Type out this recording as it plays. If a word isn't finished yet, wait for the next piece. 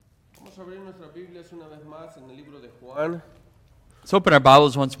Vamos a abrir nuestras Biblias una vez más en el libro de Juan. Let's open our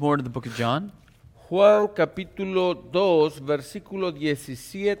Bibles once more to the book of John. Juan capítulo 2, versículo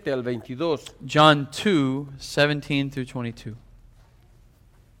 17 al 22. John 2, 17 through 22.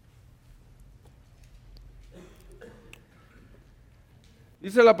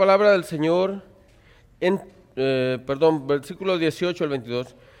 Dice la palabra del Señor, versículo 18 al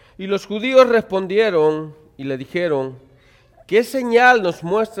 22. Y los judíos respondieron y le dijeron, ¿qué señal nos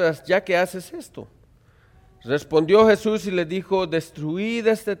muestras ya que haces esto? Respondió Jesús y le dijo, destruid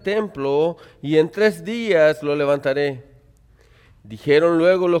este templo y en 3 días lo levantaré. Dijeron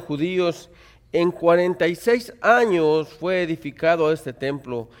luego los judíos, en 46 años fue edificado este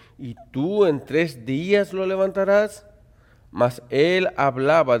templo y tú en 3 días lo levantarás. Mas él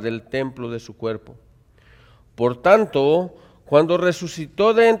hablaba del templo de su cuerpo. Por tanto, cuando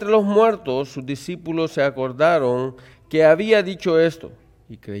resucitó de entre los muertos, sus discípulos se acordaron que había dicho esto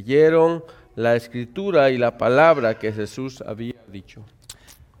y creyeron la escritura y la palabra que Jesús había dicho.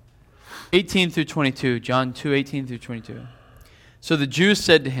 18 through 22, John 2, 18 through 22. So the Jews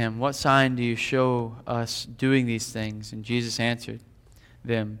said to him, what sign do you show us doing these things? And Jesus answered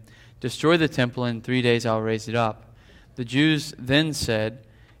them, destroy the temple, and in 3 days I'll raise it up. The Jews then said,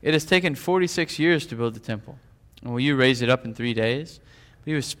 it has taken 46 years to build the temple, and will you raise it up in 3 days? But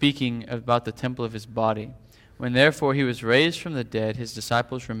he was speaking about the temple of his body. When therefore he was raised from the dead, his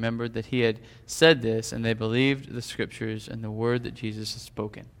disciples remembered that he had said this, and they believed the scriptures and the word that Jesus had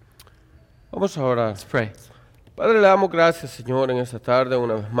spoken. Vamos a orar. Let's pray. Padre, le damos gracias, Señor, en esta tarde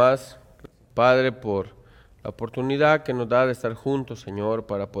una vez más. Padre, por la oportunidad que nos da de estar juntos, Señor,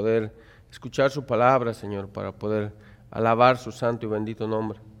 para poder escuchar su palabra, Señor, para poder alabar su santo y bendito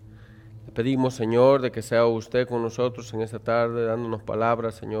nombre. Le pedimos, Señor, de que sea usted con nosotros en esta tarde, dándonos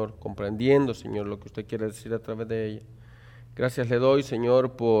palabras, Señor, comprendiendo, Señor, lo que usted quiere decir a través de ella. Gracias le doy,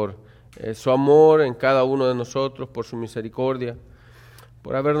 Señor, por su amor en cada uno de nosotros, por su misericordia,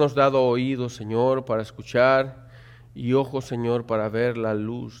 por habernos dado oídos, Señor, para escuchar y ojos, Señor, para ver la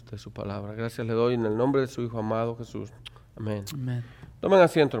luz de su palabra. Gracias le doy en el nombre de su Hijo amado Jesús. Amén. Amen. Tomen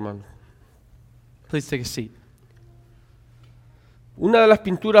asiento, hermanos. Please take a seat. Una de las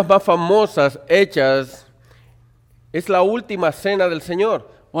pinturas más famosas hechas es la última cena del Señor.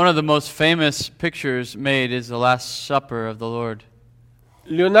 One of the most famous pictures made is the Last Supper of the Lord.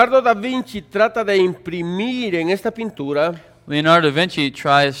 Leonardo da Vinci trata de imprimir en esta pintura. Leonardo da Vinci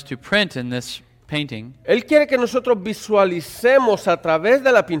tries to print in this painting. Él quiere que nosotros visualicemos a través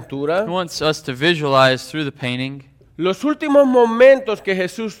de la pintura He wants us to visualize through the painting los últimos momentos que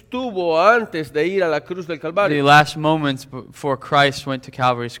Jesús tuvo antes de ir a la cruz del the Calvario. last moments before Christ went to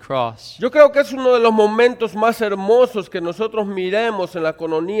Calvary's cross. Yo creo que es uno de los momentos más hermosos que nosotros miremos en la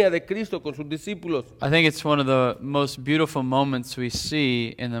coronía de Cristo con sus discípulos. I think it's one of the most beautiful moments we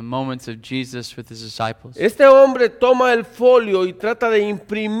see in the moments of Jesus with his disciples. Este hombre toma el folio y trata de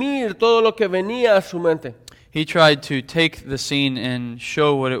imprimir todo lo que venía a su mente. He tried to take the scene and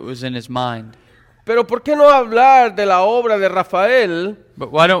show what it was in his mind. Pero ¿por qué no hablar de la obra de Rafael, But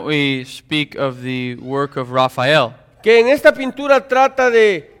why don't we speak of the work of Raphael, que en esta pintura trata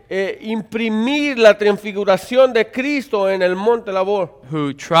de imprimir la transfiguración de Cristo en el Monte Labor?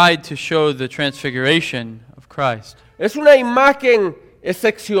 who tried to show the transfiguration of Christ? Es una imagen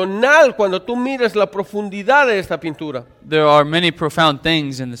excepcional cuando tú miras la profundidad de esta pintura. There are many profound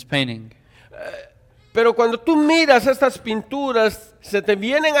things in this painting. Pero cuando tú miras estas pinturas, se te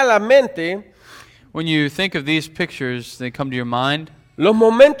vienen a la mente When you think of these pictures, they come to your mind, los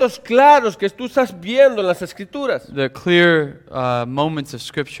momentos claros que tú estás viendo en las Escrituras. the clear moments of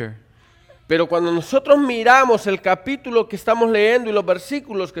Scripture. Pero cuando nosotros miramos el capítulo que estamos leyendo y los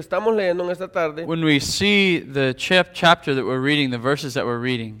versículos que estamos leyendo en esta tarde, When we see the chapter that we're reading, the verses that we're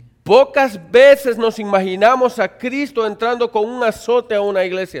reading, pocas veces nos imaginamos a Cristo entrando con un azote a una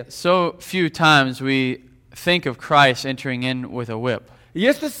iglesia. so few times we think of Christ entering in with a whip. Y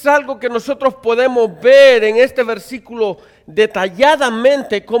esto es algo que nosotros podemos ver en este versículo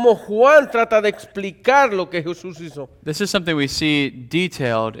detalladamente, como Juan trata de explicar lo que Jesús hizo. This is something we see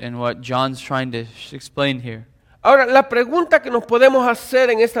detailed in what John's trying to explain here. Ahora, la pregunta que nos podemos hacer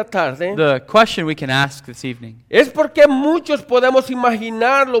en esta tarde The question we can ask this evening es por qué muchos podemos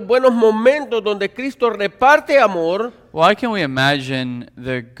imaginar los buenos momentos donde Cristo reparte amor, why can we imagine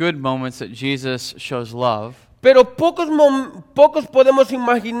the good moments that Jesus shows love, pero pocos podemos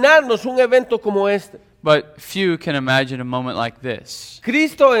imaginarnos un evento como este. but few can imagine a moment like this?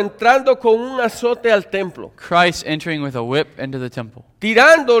 Cristo entrando con un azote al templo, Christ entering with a whip into the temple,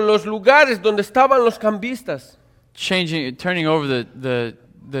 tirando los lugares donde estaban los cambistas, turning over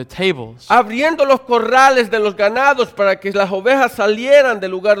the tables, abriendo los corrales de los ganados para que las ovejas salieran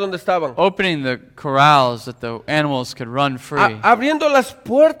del lugar donde estaban, opening the corrals that the animals could run free, abriendo las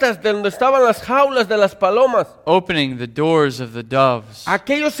puertas de donde estaban las jaulas de las palomas. opening the doors of the doves.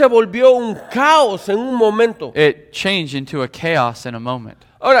 Aquello se volvió un caos en un momento. It changed into a chaos in a moment.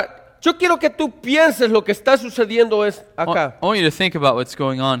 Ahora, yo quiero que tú pienses lo que está sucediendo acá. I want you to think about what's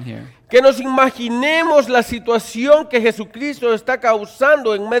going on here. Que nos imaginemos la situación que Jesucristo está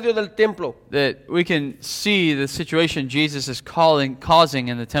causando en medio del templo. That we can see the situation Jesus is causing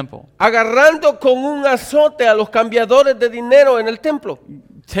in the temple. Agarrando con un azote a los cambiadores de dinero en el templo.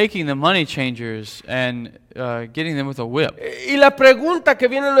 Taking the money changers and getting them with a whip. Y la pregunta que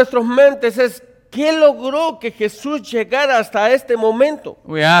viene en nuestras mentes es, ¿qué logró que Jesús llegara hasta este momento?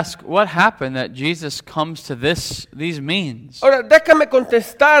 We ask, what happened that Jesus comes to these means? Ahora, déjame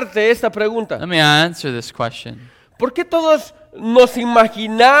contestarte esta pregunta. Let me answer this question. ¿Por qué todos nos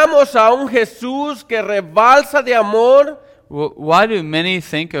imaginamos a un Jesús que rebalsa de amor, Why do many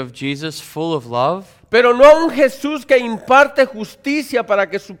think of Jesus full of love, pero no a un Jesús que imparte justicia para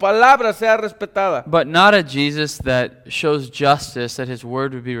que su palabra sea respetada? but not a Jesus that shows justice, that his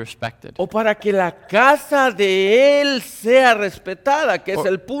word would be respected? O para que la casa de Él sea respetada, que es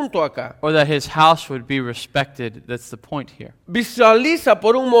el punto acá. Or that his house would be respected? That's the point here. Visualiza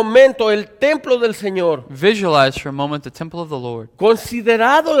por un momento el templo del Señor, Visualize for a moment the temple of the Lord,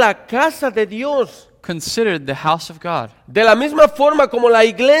 considerado la casa de Dios. considered the house of God. De la misma forma como la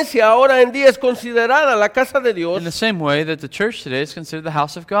iglesia ahora en día es considerada la casa de In Dios, the same way that the church today is considered the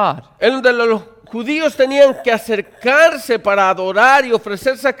house of God. en donde los judíos tenían que acercarse para adorar y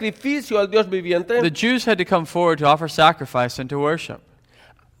ofrecer sacrificio al Dios viviente, The Jews had to come forward to offer sacrifice and to worship.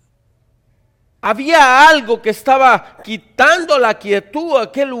 había algo que estaba quitando la quietud a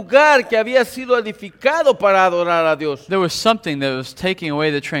aquel lugar que había sido edificado para adorar a Dios. There was something that was taking away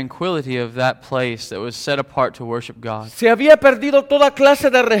the tranquility of that place that was set apart to worship God. Se había perdido toda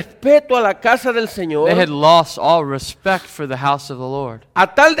clase de respeto a la casa del Señor, They had lost all respect for the house of the Lord,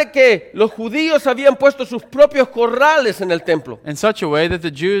 a tal de que los judíos habían puesto sus propios corrales en el templo. in such a way that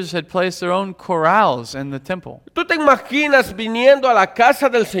the Jews had placed their own corrals in the temple. ¿Tú te imaginas viniendo a la casa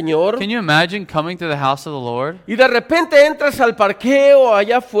del Señor Can you imagine coming to the house of the Lord y de repente entras al parqueo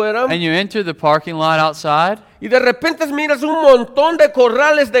allá afuera and you enter the parking lot outside y de repente miras un montón de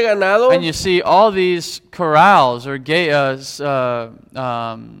corrales de ganado and you see all these corrals or gates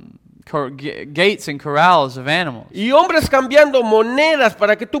and corrals of animals, y hombres cambiando monedas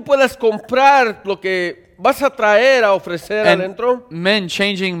para que tú puedas comprar lo que vas a traer a ofrecer and adentro? men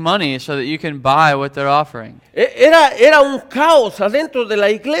changing money so that you can buy what they're offering? Era un caos adentro de la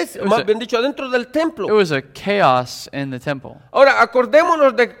iglesia, O sea, más bien dicho, adentro del It templo. was a chaos in the temple. Ahora,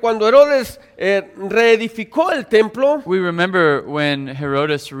 acordémonos de cuando Herodes reedificó el templo. We remember when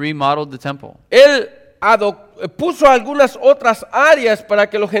Herodes remodeled the temple. Él puso algunas otras áreas para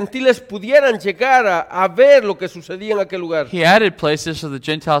que los gentiles pudieran llegar a ver lo que sucedía en aquel lugar. He added places so the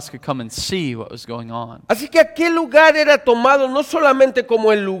Gentiles could come and see what was going on. Así que aquel lugar era tomado no solamente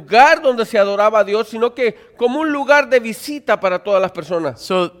como el lugar donde se adoraba a Dios, sino que como un lugar de visita para todas las personas.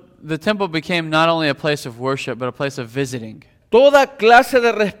 So the temple became not only a place of worship, but a place of visiting. Toda clase de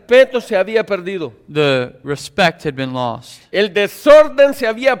respeto se había perdido. The respect had been lost. El desorden se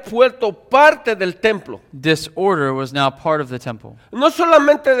había vuelto parte del templo. Disorder was now part of the temple. No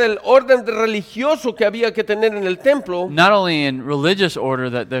solamente del orden religioso que había que tener en el templo, Not only in religious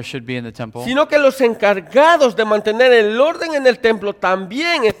order that there should be in the temple, sino que los encargados de mantener el orden en el templo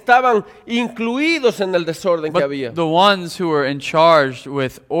también estaban incluidos en el desorden que but había. the ones who were in charge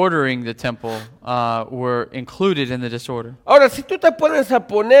with ordering the temple were included in the disorder. Ahora, si tú te pones a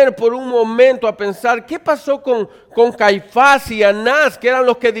poner por un momento a pensar qué pasó con Caifás y Anás, que eran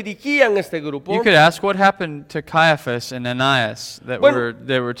los que dirigían este grupo. You could ask what happened to Caiaphas and Ananias that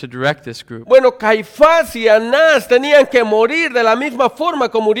were to direct this group. Bueno, Caifás y Anás tenían que morir de la misma forma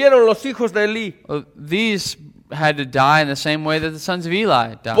como murieron los hijos de Elí, Well, these had to die in the same way that the sons of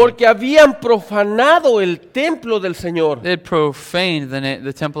Eli died. porque habían profanado el templo del Señor. They had profaned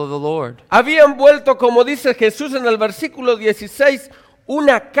the temple of the Lord. Habían vuelto, como dice Jesús en el versículo 16,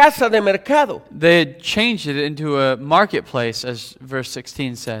 una casa de mercado. They had changed it into a marketplace, as verse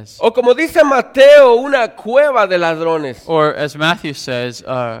 16 says. O como dice Mateo, una cueva de ladrones. Or as Matthew says,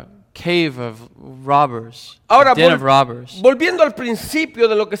 a cave of robbers, Ahora, a den of robbers. volviendo al principio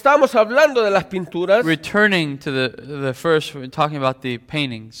de lo que estábamos hablando de las pinturas, Returning to the first, we're talking about the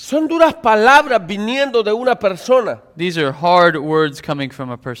paintings. son duras palabras viniendo de una persona These are hard words coming from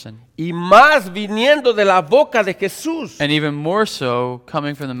a person, y más viniendo de la boca de Jesús. and even more so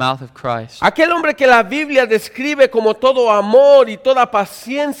coming from the mouth of Christ. Aquel hombre que la Biblia describe como todo amor y toda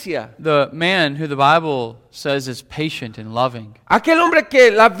paciencia. The man who the Bible says is patient and loving. Aquel hombre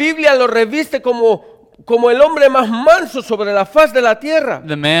que la Biblia lo reviste como el hombre más manso sobre la faz de la tierra.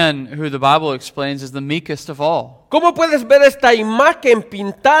 The man who the Bible explains is the meekest of all. ¿Cómo puedes ver esta imagen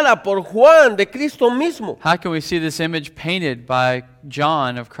pintada por Juan de Cristo mismo? How can we see this image painted by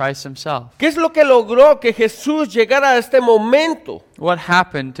John of Christ himself? ¿Qué es lo que logró que Jesús llegara a este momento? What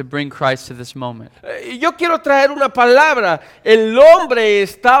happened to bring Christ to this moment? Yo quiero traer una palabra. El hombre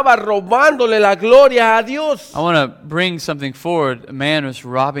estaba robándole la gloria a Dios. I want to bring something forward. A man was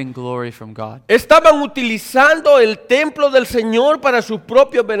robbing glory from God. Estaban utilizando el templo del Señor para sus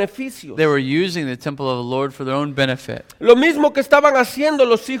propios beneficios. They were using the temple of the Lord for their own benefit. Lo mismo que estaban haciendo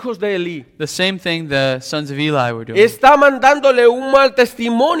los hijos de Elí. The same thing the sons of Eli were doing. Estaban dándole un mal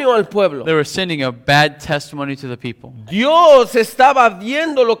testimonio al pueblo. They were sending a bad testimony to the people. Dios estaba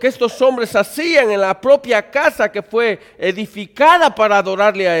viendo lo que estos hombres hacían en la propia casa que fue edificada para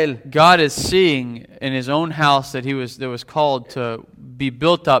adorarle a Él. God is seeing in his own house that was called to be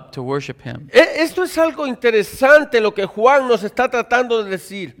built up to worship him. Esto es algo interesante lo que Juan nos está tratando de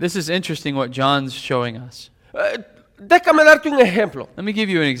decir. This is interesting what John's showing us. Déjame darte un ejemplo. Let me give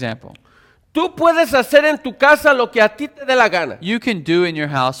you an example. Tú puedes hacer en tu casa lo que a ti te dé la gana. You can do in your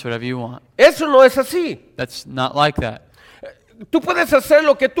house whatever you want. Eso no es así. That's not like that. Tú puedes hacer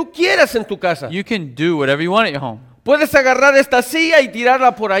lo que tú quieras en tu casa. You can do whatever you want at your home. Puedes agarrar esta silla y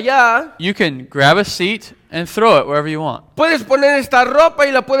tirarla por allá. You can grab a seat and throw it wherever you want. Puedes poner esta ropa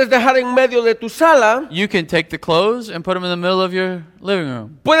y la puedes dejar en medio de tu sala. You can take the clothes and put them in the middle of your living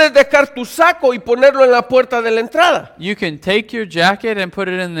room. Puedes dejar tu saco y ponerlo en la puerta de la entrada. You can take your jacket and put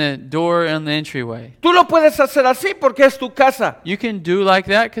it in the door in the entryway. Tú lo puedes hacer así porque es tu casa. You can do like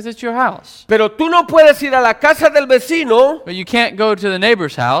that because it's your house. Pero tú no puedes ir a la casa del vecino But you can't go to the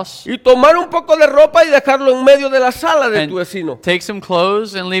neighbor's house y tomar un poco de ropa y dejarlo en medio de la sala de tu vecino. take some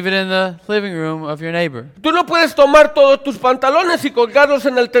clothes and leave it in the living room of your neighbor. Tú no puedes tomar todos tus pantalones y colgarlos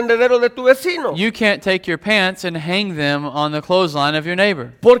en el tendedero de tu vecino. You can't take your pants and hang them on the clothesline of your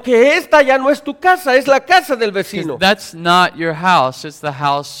neighbor. Porque esta ya no es tu casa, es la casa del 'Cause vecino. that's not your house, it's the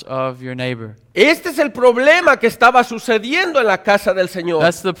house of your neighbor. Este es el problema que estaba sucediendo en la casa del Señor.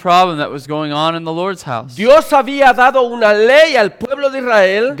 That's the problem that was going on in the Lord's house. Dios había dado una ley al pueblo de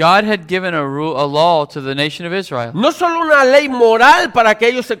Israel, God had given a law to the nation of Israel. no solo una ley moral para que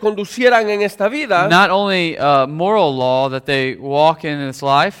ellos se conducieran en esta vida, Not only a moral law that they walk in this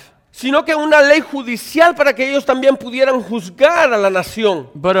life, sino que una ley judicial para que ellos también pudieran juzgar a la nación.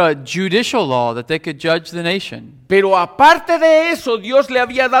 but a judicial law that they could judge the nation. Pero aparte de eso, Dios le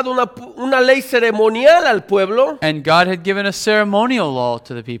había dado una ley ceremonial al pueblo, And God had given a ceremonial law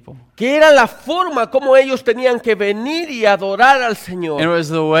to the people. que era la forma como ellos tenían que venir y adorar al And it Señor. was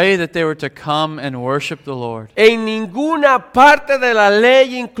the way that they were to come and worship the Lord. En ninguna parte de la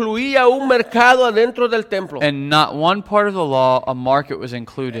ley incluía un mercado adentro del templo. And not one part of the law, a market was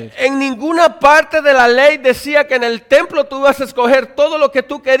included. En ninguna parte de la ley decía que en el templo tú ibas a escoger todo lo que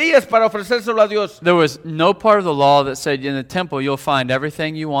tú querías para ofrecérselo a Dios. There was no part of the law that said in the temple you'll find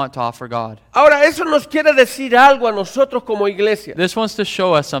everything you want to offer God. Ahora, eso nos quiere decir algo a nosotros como iglesia. This wants to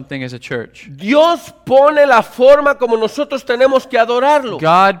show us something as a church. Dios pone la forma como nosotros tenemos que adorarlo.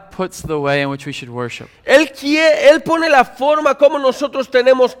 God puts the way in which we should worship. Él pone la forma como nosotros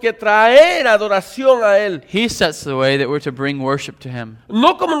tenemos que traer adoración a Él. He sets the way that we're to bring worship to Him.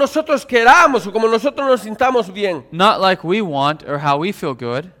 No como nosotros queramos o como nosotros nos sintamos bien. Not like we want or how we feel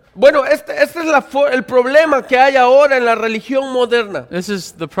good. Bueno, este es el problema que hay ahora en la religión moderna. This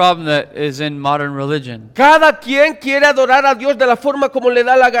is the problem that is in modern religion. Cada quien quiere adorar a Dios de la forma como le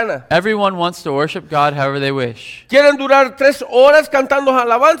da la gana. Everyone wants to worship God however they wish. Quieren durar 3 horas cantando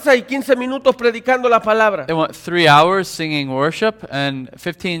alabanza y 15 minutos predicando la palabra. They want 3 hours singing worship and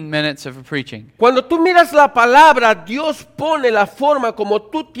 15 minutes of preaching. Cuando tú miras la palabra, Dios pone la forma como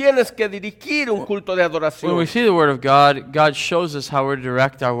tú tienes que dirigir un culto de When we adoración. see the Word of God, God shows us how we're to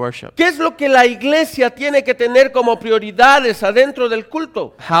direct our worship. ¿Qué es lo que la iglesia tiene que tener como prioridades adentro del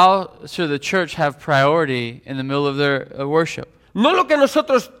culto? How should the church have priority in the middle of their worship? No lo que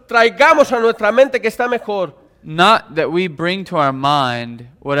nosotros traigamos a nuestra mente que está mejor, Not that we bring to our mind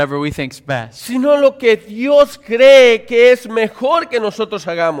whatever we think's best, sino lo que Dios cree que es mejor que nosotros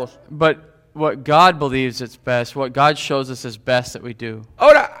hagamos. but what God believes is best, what God shows us is best that we do.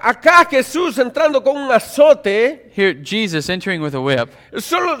 Ahora, acá Jesús entrando con un azote, Here, Jesus entering with a whip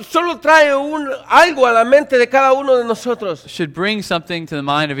solo trae algo a la mente de cada uno de nosotros. should bring something to the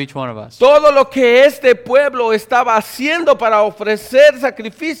mind of each one of us. Todo lo que este pueblo estaba haciendo para ofrecer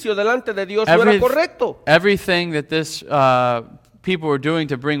sacrificio delante de Dios no era correcto. Everything that this people were doing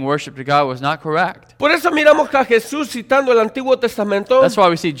to bring worship to God was not correct. Por eso miramos a Jesús citando el Antiguo Testamento. That's why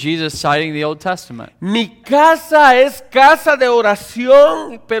we see Jesus citing the Old Testament. Mi casa es casa de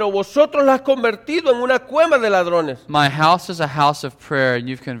oración, pero vosotros la has convertido en una cueva de ladrones. My house is a house of prayer, and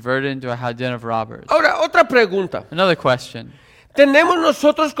you've converted it into a den of robbers. Ahora, otra pregunta. Another question. ¿Tenemos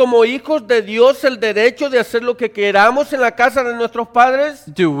nosotros como hijos de Dios el derecho de hacer lo que queramos en la casa de nuestros padres?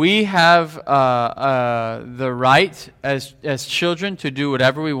 Do we have the right as children to do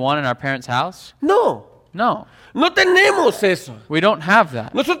whatever we want in our parents' house? No, No, no tenemos eso. we don't have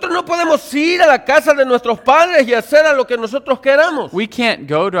that. Nosotros no podemos ir a la casa de nuestros padres y hacer a lo que nosotros queramos. We can't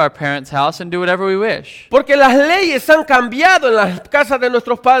go to our parents' house and do whatever we wish Porque las leyes han cambiado en las casas de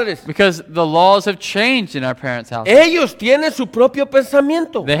nuestros padres. because the laws have changed in our parents' house. Ellos tienen su propio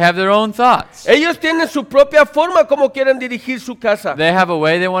pensamiento. They have their own thoughts. Ellos tienen su propia forma como quieren dirigir su casa. They have a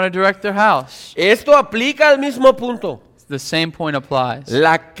way they want to direct their house. Esto aplica al mismo punto. The same point applies.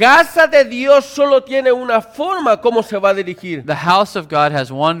 La casa de Dios solo tiene una forma como se va a dirigir. The house of God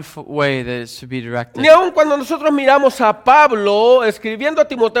has one way that is to be directed. Ni aun cuando nosotros miramos a Pablo escribiendo a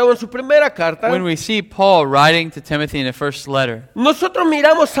Timoteo en su primera carta, When we see Paul writing to Timothy in the first letter, nosotros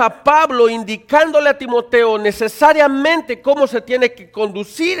miramos a Pablo indicándole a Timoteo necesariamente cómo se tiene que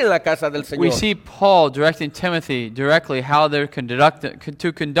conducir en la casa del we Señor. see Paul directing Timothy directly how they're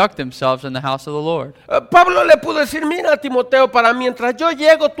to conduct themselves in the house of the Lord. Pablo le pudo decir, mira Timoteo, para mientras yo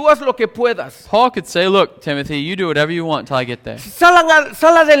llego, tú haz lo que puedas. Paul could say, look, Timothy, you do whatever you want until I get there. Sal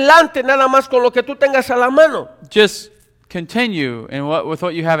adelante nada más con lo que tú tengas a la mano. Just continue with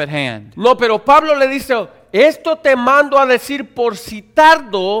what you have at hand. No, pero Pablo le dice, esto te mando a decir por si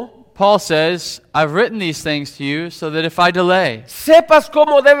tardo, Paul says, I've written these things to you so that if I delay, sepas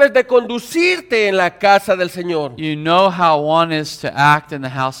cómo debes de conducirte en la casa del Señor. you know how one is to act in the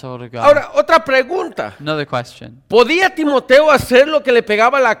household of God. Ahora, otra pregunta. Another question. ¿Podía Timoteo hacer lo que le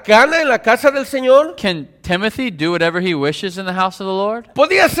pegaba la gana en la casa del Señor? Can Timothy do whatever he wishes in the house of the Lord?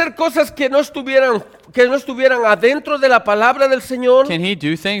 ¿Podía hacer cosas que no estuvieran adentro de la palabra del Señor? Can he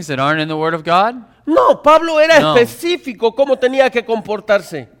do things that aren't in the Word of God? No, Pablo era No. específico cómo tenía que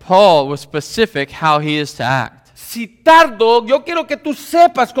comportarse. Paul was specific how he is to act. Si tardo, yo quiero que tú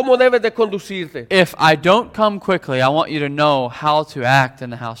sepas cómo debes de conducirte. If I don't come quickly, I want you to know how to act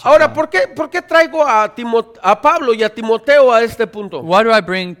in the house of Ahora, God. ¿por qué traigo a Pablo y a Timoteo a este punto? Why do I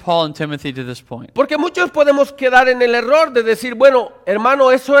bring Paul and Timothy to this point? Porque muchos podemos quedar en el error de decir, bueno, hermano,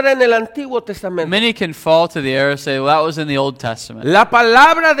 eso era en el Antiguo Testamento. Many can fall to the error and say, well, that was in the Old Testament. La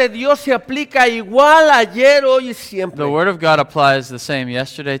palabra de Dios se aplica igual ayer, hoy y siempre. The Word of God applies the same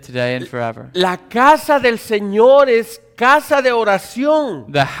yesterday, today, and forever. La casa del Señor es casa de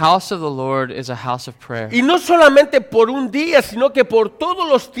oración. The house of the Lord is a house of prayer. Y no solamente por un día, sino que por todos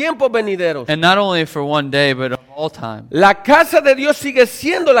los tiempos venideros. And not only for one day, but of all time. La casa de Dios sigue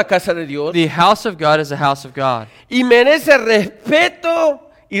siendo la casa de Dios The house of God is a house of God. y merece respeto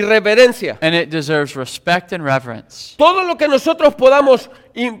y reverencia. And it deserves respect and reverence. Todo lo que nosotros podamos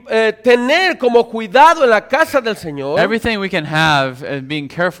tener como cuidado en la casa del Señor, Everything we can have and being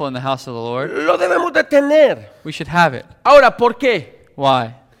careful in the house of the Lord, lo debemos de tener. we should have it. Ahora, ¿por qué?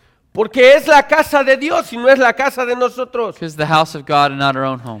 Why? Porque es la casa de Dios y no es la casa de nosotros. Because the house of God and not our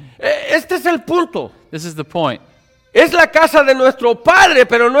own home. Este es el punto. This is the point. Es la casa de nuestro Padre,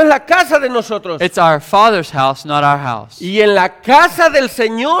 pero no es la casa de nosotros. It's our Father's house, not our house. Y en la casa del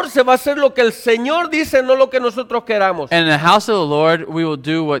Señor se va a hacer lo que el Señor dice, no lo que nosotros queramos. And in the house of the Lord, we will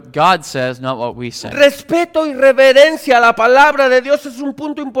do what God says, not what we say. Respeto y reverencia a la palabra de Dios es un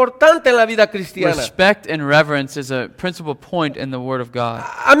punto importante en la vida cristiana. Respect and reverence is a principal point in the Word of God.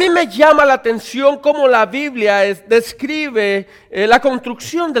 A mí me llama la atención cómo la Biblia describe la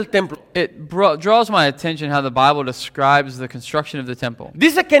construcción del templo. It draws my attention how the Bible describes the construction of the temple.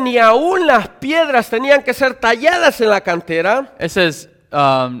 Dice que ni aún las piedras tenían que ser talladas en la cantera. It says,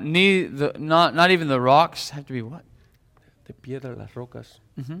 not even the rocks have to be what? De piedra las rocas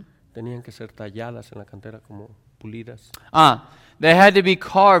tenían que ser talladas en la cantera como pulidas. They had to be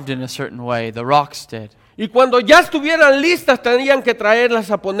carved in a certain way. The rocks did. Y cuando ya estuvieran listas tenían que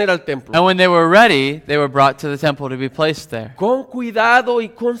traerlas a poner al templo. And when they were ready, they were brought to the temple to be placed there. Con cuidado y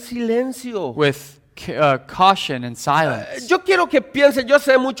con silencio. With caution and silence. Yo quiero que piensen, yo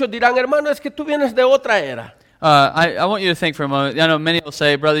sé muchos dirán, hermano, es que tú vienes de otra era. I want you to think for a moment. I know many will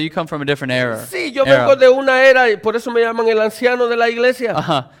say, brother, you come from a different era. Sí, yo vengo de una era y por eso me llaman el anciano de la iglesia.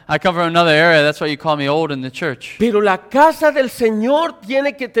 I come from another era. That's why you call me old in the church. Pero la casa del Señor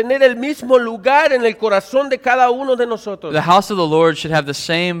tiene que tener el mismo lugar en el corazón de cada uno de nosotros. The house of the Lord should have the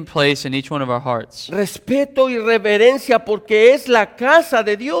same place in each one of our hearts. Respeto y reverencia porque es la casa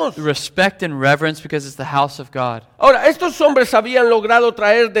de Dios. Respect and reverence because it's the house of God. Ahora, estos hombres habían logrado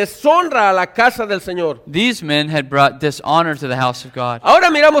traer deshonra a la casa del Señor. These men had brought dishonor to the house of God. Ahora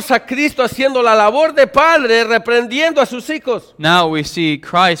miramos a Cristo haciendo la labor de padre, reprendiendo a sus hijos. Now we see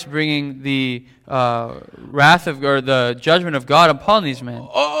Christ bringing the wrath of, or the judgment of God upon these men.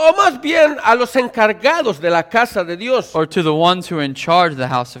 O más bien a los encargados de la casa de Dios. Or to the ones who are in charge of the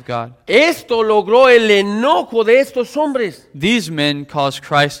house of God. Esto logró el enojo de estos hombres. These men caused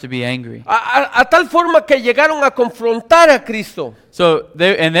Christ to be angry. A tal forma que llegaron a confrontar a Cristo. So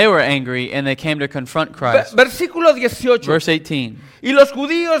they were angry and they came to confront Christ. Versículo 18. Verse 18. Y los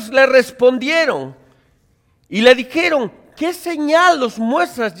judíos le respondieron y le dijeron, ¿qué señal nos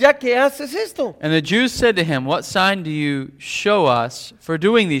muestras ya que haces esto? And the Jews said to him, what sign do you show us for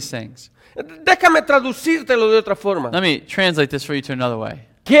doing these things? Déjame traducírtelo de otra forma. Let me translate this for you to another way.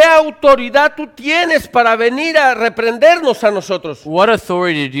 ¿Qué autoridad tú tienes para venir a reprendernos a nosotros? What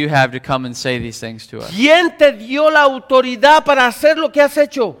authority do you have to come and say these things to us? ¿Quién te dio la autoridad para hacer lo que has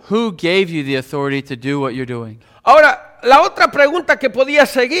hecho? Who gave you the authority to do what you're doing? Ahora, la otra pregunta que podía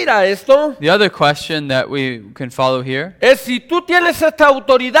seguir a esto The other question that we can follow here, es si tú tienes esta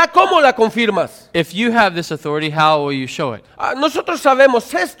autoridad, ¿cómo la confirmas? if you have this authority, how will you show it? Nosotros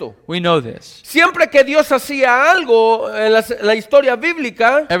sabemos esto. We know this. Siempre que Dios hacía algo en la historia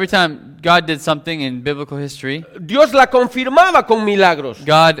bíblica, Every time God did something in biblical history, Dios la confirmaba con milagros.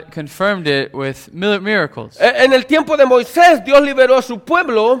 God confirmed it with miracles. En el tiempo de Moisés, Dios liberó a su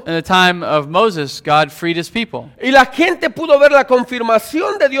pueblo In the time of Moses, God freed his people. y la gente pudo ver la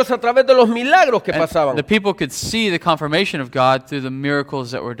confirmación de Dios a través de los milagros que And pasaban. the people could see the confirmation of God through the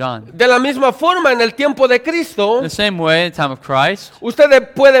miracles that were done. De la misma forma, en el tiempo de Cristo, In the same way, in the time of Christ, ustedes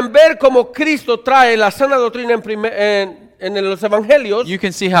pueden ver cómo Cristo trae la sana doctrina en los evangelios you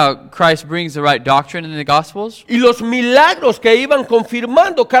can see how Christ brings the right doctrine in the Gospels y los milagros que iban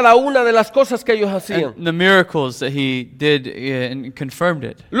confirmando cada una de las cosas que ellos hacían. and the miracles that he did and confirmed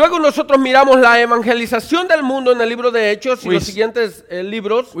it. Luego nosotros miramos la evangelización del mundo en el libro de Hechos y We los siguientes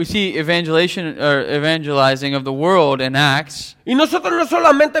libros. We see evangelizing of the world in Acts. Y nosotros no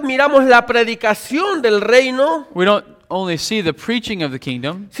solamente miramos la predicación del reino, We don't only see the preaching of the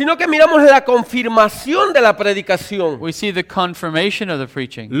kingdom, sino que miramos la confirmación de la predicación. we see the confirmation of the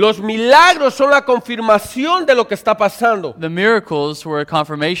preaching. Los milagros son la confirmación de lo que está pasando. The miracles were a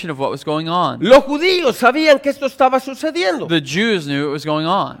confirmation of what was going on. Los judíos sabían que esto estaba sucediendo. The Jews knew it was going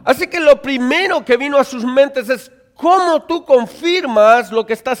on. Así que lo primero que vino a sus mentes es ¿cómo tú confirmas lo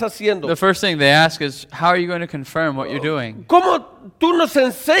que estás haciendo? The first thing they ask is, how are you going to confirm what you're doing? ¿Cómo tú nos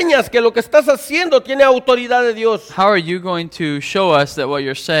enseñas que lo que estás haciendo tiene autoridad de Dios? How are you going to show us that what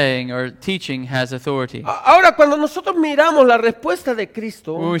you're saying or teaching has authority? Ahora, cuando nosotros miramos la respuesta de When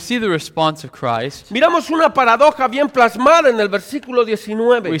Cristo, we see the response of Christ, miramos una paradoja bien plasmada en el versículo we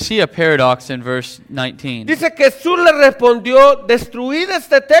 19. see a paradox in verse 19. Dice que Jesús le respondió, destruid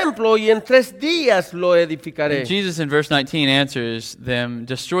este templo y en 3 días lo edificaré. And Jesus in verse 19 answers them,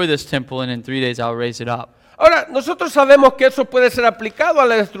 destroy this temple and in 3 days I'll raise it up. Ahora, nosotros sabemos que eso puede ser aplicado a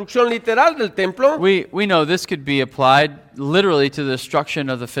la destrucción literal del templo, We know this could be applied literally to the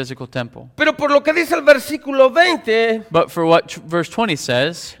destruction of the physical temple. pero por lo que dice el versículo 20, But for what verse 20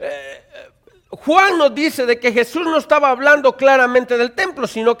 says, Juan nos dice de que Jesús no estaba hablando claramente del templo,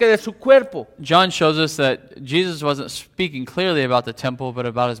 sino que de su cuerpo. John shows us that Jesus wasn't speaking clearly about the temple, but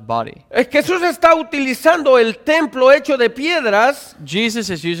about his body. Jesús está utilizando el templo hecho de piedras, Jesus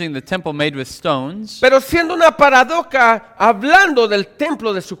is using the temple made with stones, pero siendo una paradoja hablando del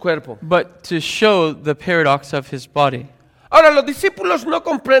templo de su cuerpo. but to show the paradox of his body. Ahora, los discípulos no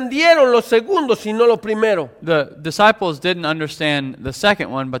comprendieron lo segundo, sino lo primero. The disciples didn't understand the second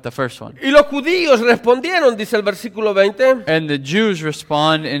one, but the first one. Y los judíos respondieron, dice el versículo 20. And the Jews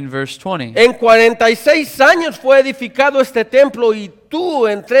respond in verse 20. En 46 años fue edificado este templo y tú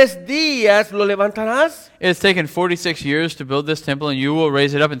en 3 días lo levantarás. It's taken 46 years to build this temple, and you will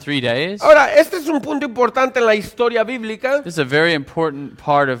raise it up in 3 days. Ahora, este es un punto importante en la historia bíblica, This is a very important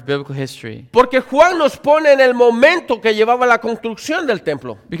part of biblical history, porque Juan nos pone en el momento que llevaba la construcción del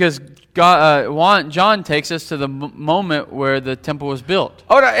templo. because John takes us to the moment where the temple was built.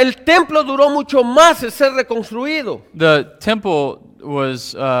 Ahora, el templo duró mucho más en ser reconstruido. The temple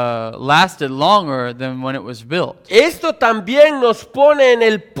lasted longer than when it was built. Esto también nos pone en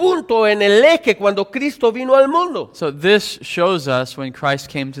el punto, en el eje cuando Cristo vino al mundo. So this shows us when Christ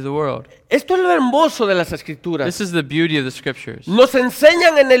came to the world. Esto es lo hermoso de las Escrituras. This is the beauty of the Scriptures. Nos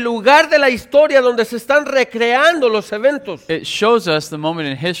enseñan en el lugar de la historia donde se están recreando los eventos. It shows us the moment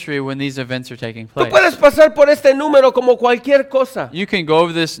in history when these events are taking Tú place. puedes pasar por este número como cualquier cosa, You can go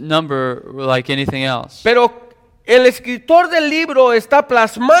over this number like anything else. pero el escritor del libro está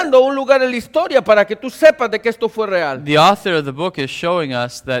plasmando un lugar en la historia para que tú sepas de que esto fue real. The author of the book is showing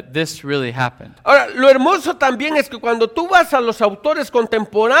us that this really happened. Ahora, lo hermoso también es que cuando tú vas a los autores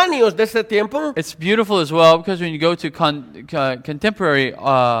contemporáneos de ese tiempo, It's beautiful as well because when you go to contemporary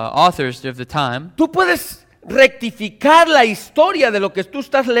authors of the time, tú puedes rectificar la historia de lo que tú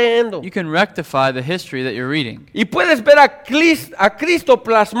estás leyendo. you can rectify the history that you're reading. Y puedes ver a Cristo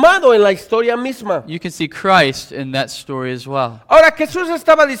plasmado en la historia misma. You can see Christ in that story as well. Ahora, Jesús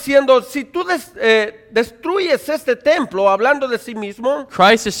estaba diciendo, si tú destruyes este templo, hablando de sí mismo,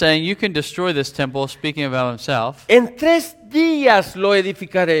 Christ is saying you can destroy this temple, speaking about himself. en 3 días lo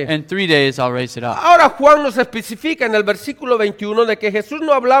edificaré. In 3 days I'll raise it up. Ahora Juan nos especifica en el versículo 21 de que Jesús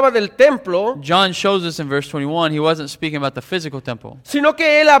no hablaba del templo, John shows us in verse 21 he wasn't speaking about the physical temple. sino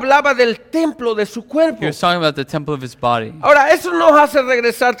que él hablaba del templo de su cuerpo. He was talking about the temple of his body. Ahora, eso nos hace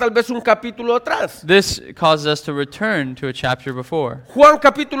regresar tal vez un capítulo atrás. This causes us to return to a chapter before. Juan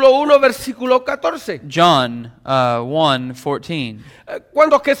capítulo 1, versículo 14. John 1:14.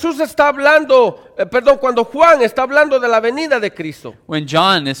 Cuando Jesús está hablando, cuando Juan está hablando de la venida de Cristo. When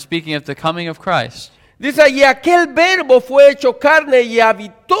John is speaking of the coming of Christ, Dice, y aquel verbo fue hecho carne y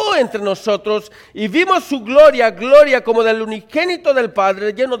habitó entre nosotros y vimos su gloria, gloria como del unigénito del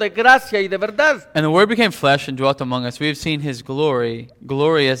Padre, lleno de gracia y de verdad. and the Word became flesh and dwelt among us. We have seen his glory,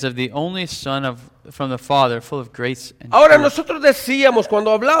 glory as of the only Son from the Father, full of grace and Ahora truth. nosotros decíamos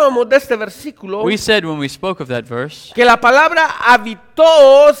cuando hablábamos de este versículo We said when we spoke of that verse que la palabra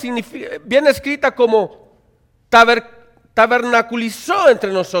habitó viene escrita como tabernaculizó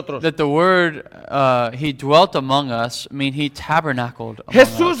entre nosotros. that the word he dwelt among us mean he tabernacled among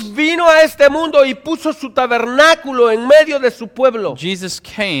Jesús us. vino a este mundo y puso su tabernáculo en medio de su pueblo. Jesus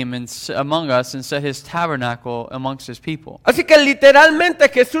came among us and set his tabernacle amongst his people. Así que literalmente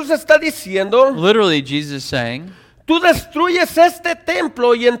Jesús está diciendo, Literally, Jesus is saying, tú destruyes este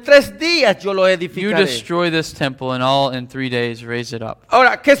templo y en 3 días yo lo you edificaré. destroy this temple and all in 3 days raise it up.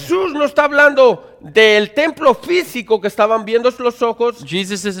 Ahora, Jesús no está hablando del templo físico que estaban viendo los ojos,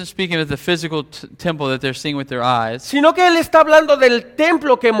 Jesus isn't speaking of the physical temple that they're seeing with their eyes. sino que Él está hablando del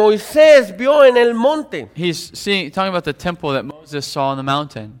templo que Moisés vio en el monte. He's talking about the temple that Moses saw on the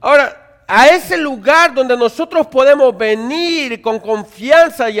mountain. Ahora, a ese lugar donde nosotros podemos venir con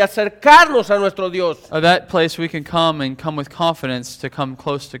confianza y acercarnos a nuestro Dios. That place we can come with confidence to come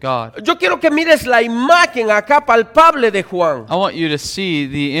close to God. Yo quiero que mires la imagen acá palpable de Juan. I want you to see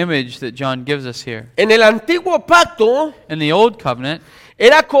the image that John gives us here. En el antiguo pacto, In the Old Covenant,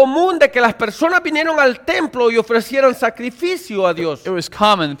 era común de que las personas vinieran al templo y ofrecieran sacrificio a Dios. it was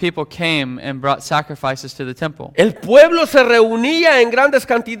common people came and brought sacrifices to the temple. El pueblo se reunía en grandes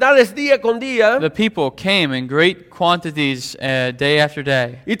cantidades día con día The people came in great quantities day after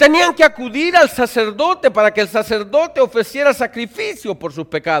day. y tenían que acudir al sacerdote para que el sacerdote ofreciera sacrificio por sus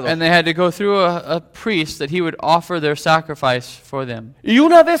pecados. And they had to go through a priest that he would offer their sacrifice for them. Y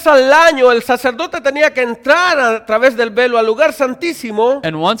una vez al año el sacerdote tenía que entrar a través del velo al lugar santísimo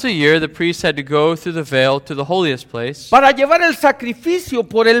And once a year, the priest had to go through the veil to the holiest place para llevar el sacrificio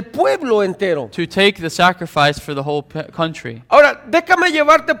por el pueblo entero. to take the sacrifice for the whole country. Ahora, déjame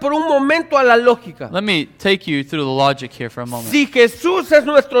llevarte por un momento a la lógica. Let me take you through the logic here for a moment. Si Jesús es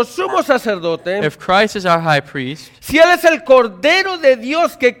nuestro sumo sacerdote, If Christ is our high priest, si Él es el Cordero de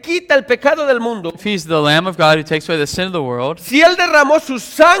Dios que quita el pecado del mundo, if he's the Lamb of God who takes away the sin of the world, si Él derramó su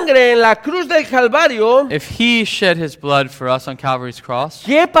sangre en la cruz del Calvario, if he shed his blood for us on Calvary's cross,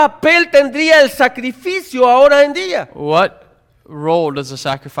 ¿qué papel tendría el sacrificio ahora en día? what role does the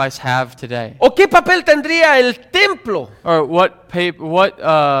sacrifice have today? ¿O qué papel tendría el templo? Or what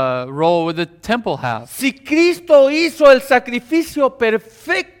role would the temple have? Si Cristo hizo el sacrificio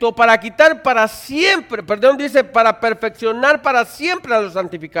perfecto para quitar para siempre, dice para perfeccionar para siempre a los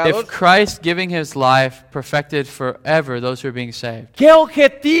santificados, If Christ giving his life perfected forever those who are being saved, ¿qué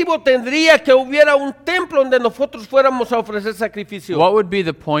objetivo tendría que hubiera un templo donde nosotros fuéramos a ofrecer sacrificio? what would be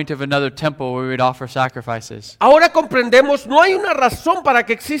the point of another temple where we would offer sacrifices? Ahora comprendemos, no hay una razón para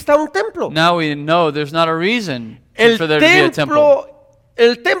que exista un templo. Now we know there's not a reason El for there to be a temple. templo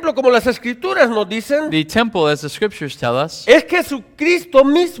el templo, como las escrituras nos dicen, The temple, as the scriptures tell us, es Jesucristo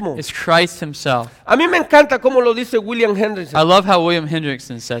mismo. is Christ himself. A mí me encanta cómo lo dice William I Hendrickson. love how William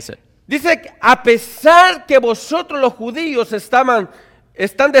Hendrickson says it. Dice que a pesar que vosotros los judíos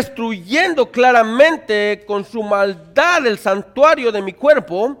están destruyendo claramente con su maldad el santuario de mi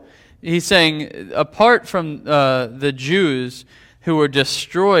cuerpo, He's saying, apart from the Jews who were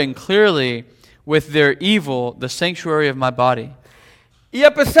destroying clearly with their evil the sanctuary of my body, y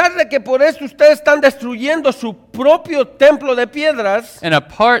a pesar de que por eso ustedes están destruyendo su propio templo de piedras, and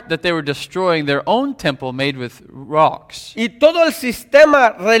apart that they were destroying their own temple made with rocks, y todo el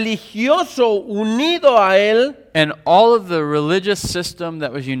sistema religioso unido a él, and all of the religious system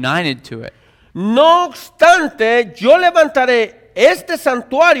that was united to it, no obstante, yo levantaré este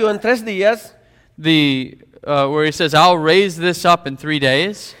santuario en 3 días, where he says, I'll raise this up in 3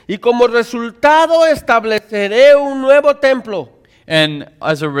 days, y como resultado estableceré un nuevo templo, and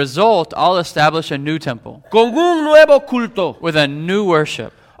as a result, I'll establish a new temple con un nuevo culto. with a new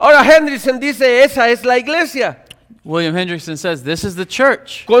worship. Ahora Hendrickson dice, esa es la iglesia, William Hendrickson says, this is the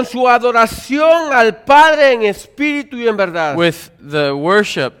church, con su adoración al Padre en espíritu y en verdad. with the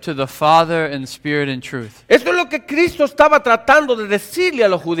worship to the Father in spirit and truth. Esto es lo que Cristo estaba tratando de decirle a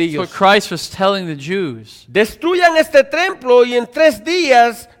los That's what judíos. Christ was telling the Jews. Destruyan este templo y en 3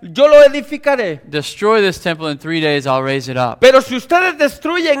 días yo lo edificaré. Destroy this temple in 3 days, I'll raise it up. Pero si ustedes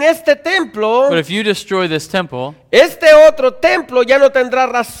destruyen este templo, But if you destroy this temple, este otro templo ya no tendrá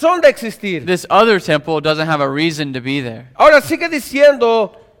razón de existir. this other temple doesn't have a reason to be there. Ahora sigue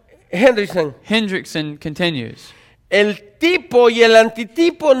diciendo Hendrickson, Hendrickson continues. el tipo y el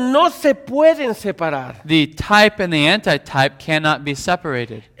antitipo no se pueden separar. The type and the antitype cannot be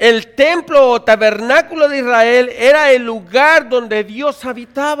separated. El templo o tabernáculo de Israel era el lugar donde Dios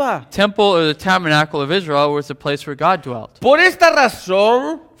habitaba. Temple or the tabernacle of Israel was the place where God dwelt. Por esta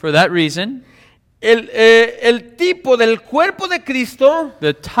razón, For that reason, el tipo del cuerpo de Cristo,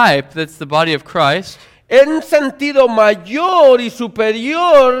 the type, that's the body of Christ, en un sentido mayor y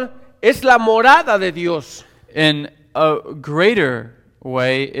superior, es la morada de Dios. in a greater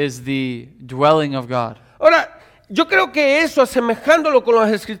way, is the dwelling of God. Ahora, yo creo que eso, asemejándolo con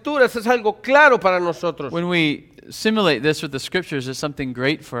las Escrituras, es algo claro para nosotros. When we simulate this with the scriptures, it's something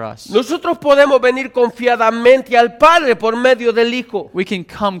great for us. Nosotros podemos venir confiadamente al Padre por medio del Hijo. We can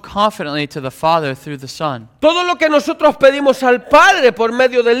come confidently to the Father through the Son. Todo lo que nosotros pedimos al Padre por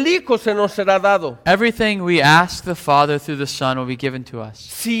medio del Hijo se nos será dado. Everything we ask the Father through the Son will be given to us.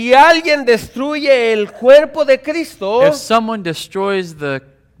 Si alguien destruye el cuerpo de Cristo, If someone destroys the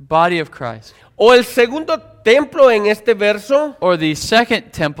body of Christ, o el segundo templo en este verso, or the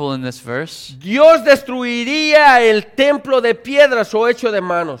second temple in this verse, Dios destruiría el templo de piedras o hecho de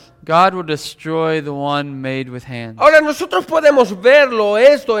manos. God will destroy the one made with hands. Ahora nosotros podemos verlo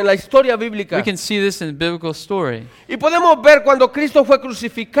esto en la historia bíblica. We can see this in the biblical story. Y podemos ver cuando Cristo fue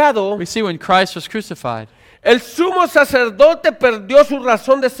crucificado, We see when Christ was crucified, el sumo sacerdote perdió su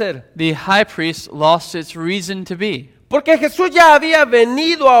razón de ser. the high priest lost its reason to be. Porque Jesús ya había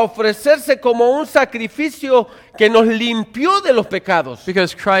venido a ofrecerse como un sacrificio que nos limpió de los pecados.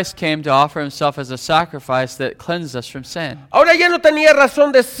 Because Christ came to offer himself as a sacrifice that cleansed us from sin. Ahora ya no tenía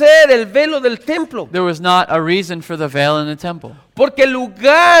razón de ser el velo del templo. There was not a reason for the veil in the temple. Porque el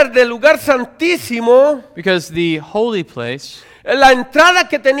lugar del lugar santísimo, Because the holy place, la entrada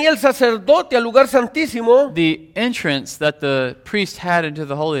que tenía el sacerdote al lugar santísimo, the entrance that the priest had into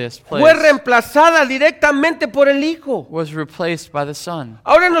the holiest fue place, reemplazada directamente por el Hijo. was replaced by the Son.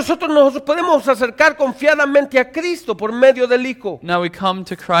 Ahora nosotros nos podemos acercar confiadamente a Cristo por medio del Hijo. Now we come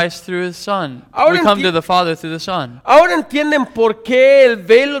to Christ through His Son. Ahora We come enti- to the Father through the Son. Ahora entienden por qué el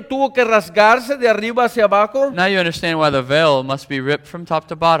velo tuvo que rasgarse de arriba hacia abajo. Now you understand why the veil must be ripped from top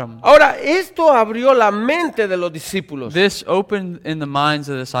to bottom. Ahora, esto abrió la mente de los discípulos. This opened in the minds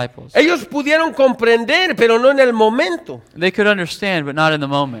of the disciples. Ellos pudieron comprender, pero no en el momento. They could understand, but not in the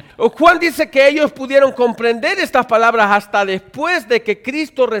moment. Juan dice que ellos pudieron comprender estas palabras hasta después de que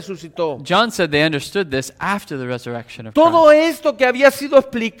Cristo resucitó. John said they understood this after the resurrection of Todo Christ. esto que había sido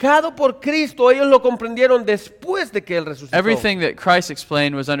explicado por Cristo, ellos lo comprendieron después de que Él resucitó. Everything that Christ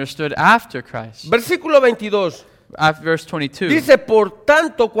explained was understood after Christ. Versículo 22. After verse 22. Dice, por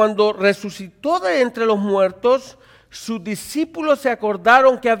tanto, cuando resucitó de entre los muertos, sus discípulos se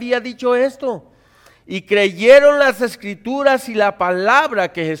acordaron que había dicho esto y creyeron las escrituras y la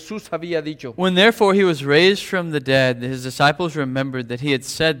palabra que Jesús había dicho. When therefore he was raised from the dead, his disciples remembered that he had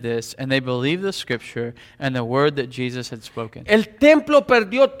said this, and they believed the scripture and the word that Jesus had spoken. El templo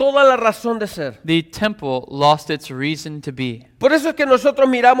perdió toda la razón de ser. The temple lost its reason to be. Por eso es que nosotros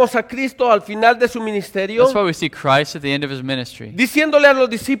miramos a Cristo al final de su ministerio, That's why we see Christ at the end of his ministry. diciéndole a los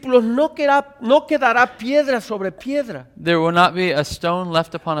discípulos, no quedará piedra sobre piedra. There will not be a stone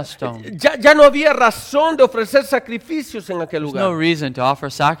left upon a stone. Ya no había razón de ofrecer sacrificios en aquel There's no lugar. reason to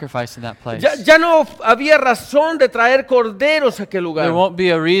offer sacrifice in that place. Ya no había razón de traer corderos a aquel lugar. There won't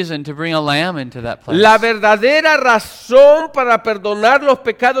be a reason to bring a lamb into that place. La verdadera razón para perdonar los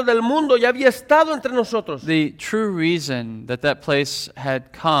pecados del mundo ya había estado entre nosotros. The true reason that place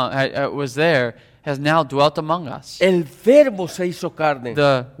was there has now dwelt among us. El Verbo se hizo carne.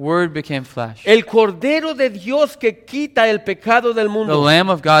 The Word became flesh. El Cordero de Dios que quita el pecado del The mundo. Lamb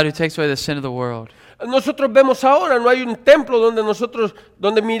of God who takes away the sin of the world. Nosotros vemos ahora, no hay un templo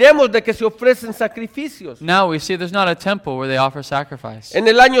donde miremos de que se ofrecen sacrificios. Now we see there's not a temple where they offer sacrifice. En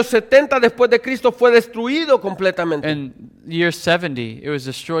el año 70 después de Cristo fue destruido completamente. In year 70, it was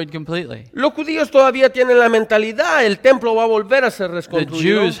destroyed completely. Los judíos todavía tienen la mentalidad, el templo va a volver a ser The reconstruido.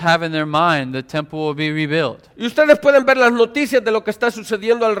 Jews have in their mind the temple will be rebuilt. Y ustedes pueden ver las noticias de lo que está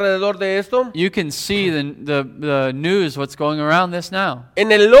sucediendo alrededor de esto. You can see the news, what's going around this now.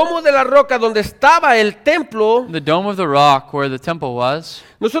 En el lomo de la roca donde estaba el templo, The dome of the rock where the temple was,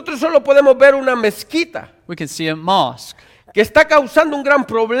 nosotros solo podemos ver una mezquita we can see a mosque que está causando un gran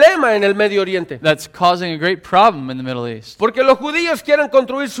problema en el Medio Oriente. that's causing a great problem in the Middle East. Porque los judíos quieren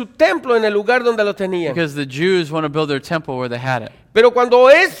construir su templo en el lugar donde lo tenían. Because the Jews want to build their temple where they had it. Pero cuando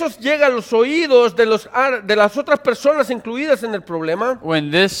eso llega a los oídos de las otras personas incluidas en el problema,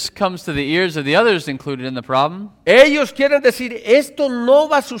 When this comes to the ears of the others included in the problem, ellos quieren decir, esto no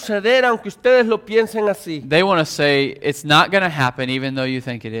va a suceder aunque ustedes lo piensen así. they want to say it's not going to happen even though you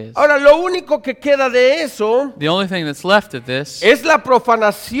think it is. Ahora, lo único que queda de eso The only thing that's left of this es la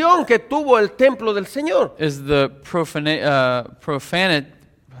profanación que tuvo el templo del Señor. is the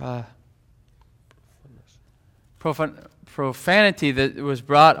profanity that was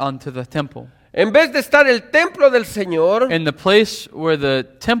brought onto the temple. En vez de estar el templo del Señor, In the place where the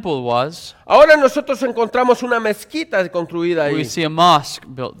temple was, ahora nosotros encontramos una mezquita construida we ahí. see a mosque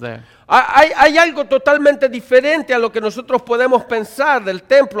built there. Hay algo totalmente diferente a lo que nosotros podemos pensar del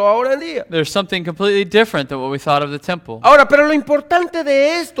templo ahora en día. There's something completely different than what we thought of the temple. Ahora, pero lo importante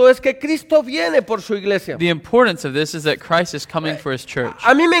de esto es que Cristo viene por su iglesia. The importance of this is that Christ is coming for his church.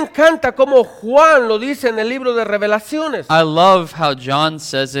 A mí me encanta cómo Juan lo dice en el libro de Revelaciones. I love how John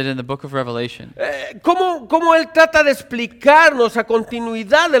says it in the book of Revelation. Cómo él trata de explicarnos a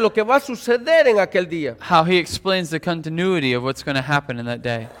continuidad de lo que va a suceder en aquel día. How he explains the continuity of what's going to happen in that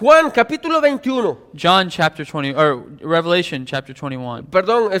day. Juan capítulo 21. John chapter 20 or Revelation chapter 21.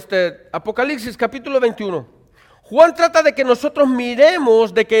 Perdón, Apocalipsis capítulo 21. Juan trata de que nosotros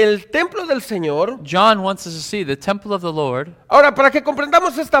miremos de que el templo del Señor. John wants us to see the temple of the Lord. Ahora, para que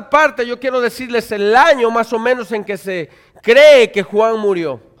comprendamos esta parte, yo quiero decirles el año más o menos en que se cree que Juan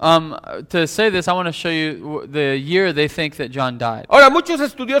murió. To say this, I want to show you the year they think that John died. Ahora, muchos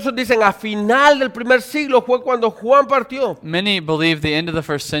estudiosos dicen a final del primer siglo fue cuando Juan partió. Many believe the end of the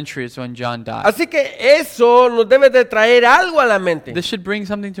first century is when John died. Así que eso nos debe de traer algo a la mente. This should bring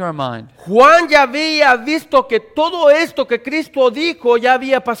something to our mind. Juan ya había visto que todo esto que Cristo dijo ya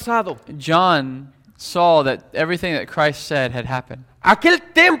había pasado. John saw that everything that Christ said had happened. Aquel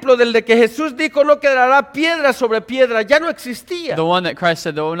templo del de que Jesús dijo no quedará piedra sobre piedra ya no existía. The one that Christ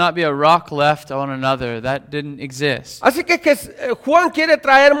said there will not be a rock left on another, that didn't exist. Así que Juan quiere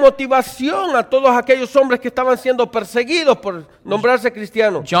traer motivación a todos aquellos hombres que estaban siendo perseguidos por nombrarse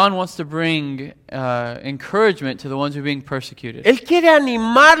cristianos. John wants to bring encouragement to the ones who are being persecuted. Él quiere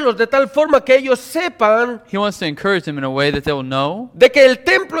animarlos de tal forma que ellos sepan He wants to encourage them in a way that they will know de que el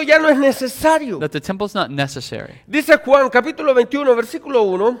templo ya no es necesario. that the temple is not necessary. Dice Juan capítulo 21 versículo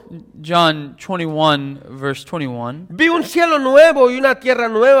 1. John 21 verse 21. Vi un cielo nuevo y una tierra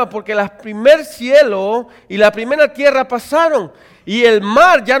nueva porque el primer cielo y la primera tierra pasaron y el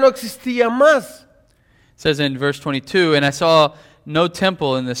mar ya no existía más. It says in verse 22, and I saw no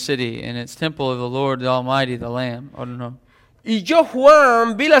temple in the city, and its temple of the Lord the Almighty, the Lamb. I don't know. Y yo,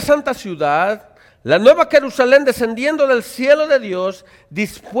 Juan, vi la santa ciudad, la nueva Jerusalén descendiendo del cielo de Dios,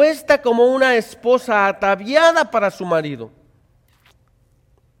 dispuesta como una esposa ataviada para su marido.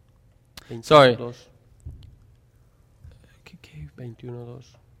 Sorry. 21:2.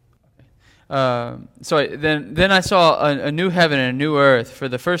 Sorry. Then I saw a new heaven and a new earth, for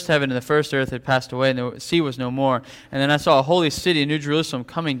the first heaven and the first earth had passed away, and the sea was no more. And then I saw a holy city, New Jerusalem,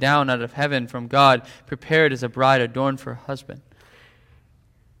 coming down out of heaven from God, prepared as a bride adorned for her husband.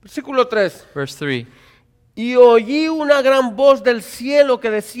 Versículo 3. Verse 3. Y oí una gran voz del cielo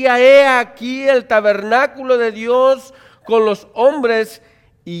que decía, he aquí el tabernáculo de Dios con los hombres,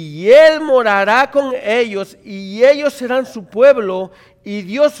 y Él morará con ellos, y ellos serán su pueblo, y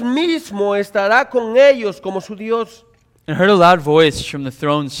Dios mismo estará con ellos como su Dios. And heard a loud voice from the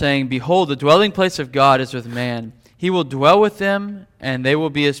throne saying, Behold, the dwelling place of God is with man. He will dwell with them, and they will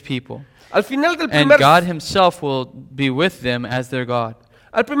be his people. Al final del And primer God himself will be with them as their God.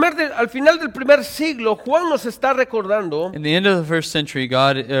 Al final del primer siglo, Juan nos está recordando In the end of the first century,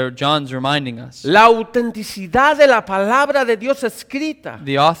 John's reminding us la autenticidad de la palabra de Dios escrita.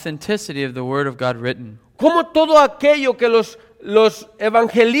 the authenticity of the Word of God written. Cómo todo aquello que los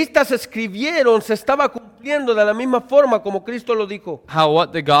evangelistas escribieron se estaba cumpliendo de la misma forma como Cristo lo dijo. How what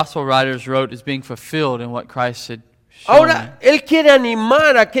the gospel writers wrote is being fulfilled in what Christ had shown. Ahora, Él quiere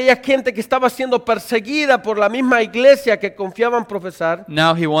animar a aquella gente que estaba siendo perseguida por la misma iglesia que confiaban profesar.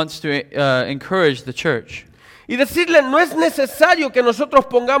 Now he wants to encourage the church. Y decirle, no es necesario que nosotros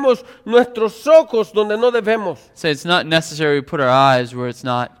pongamos nuestros ojos donde no debemos. So it's not necessary we put our eyes where it's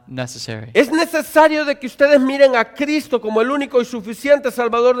not necessary. Es necesario de que ustedes miren a Cristo como el único y suficiente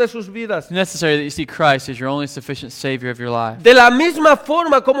Salvador de sus vidas. It's necessary that you see Christ as your only sufficient Savior of your life. De la misma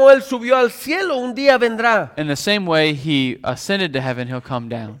forma como Él subió al cielo, un día vendrá. In the same way he ascended to heaven, he'll come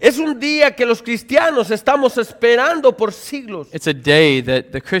down. Es un día que los cristianos estamos esperando por siglos. It's a day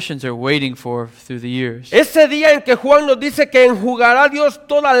that the Christians are waiting for through the years. Ese día en que Juan nos dice que enjugará Dios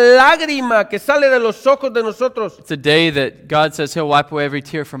toda lágrima que sale de los ojos de nosotros. It's a day that God says he'll wipe away every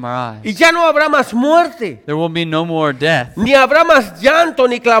tear from our eyes. Y ya no habrá más muerte, There will be no more death, ni habrá más llanto,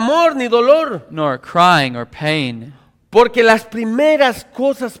 ni clamor, ni dolor, nor crying or pain, porque las primeras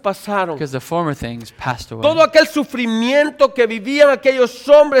cosas pasaron. because the former things passed away. Todo aquel sufrimiento que vivían aquellos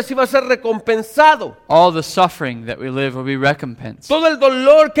hombres iba a ser recompensado. All the suffering that we live will be recompensed. Todo el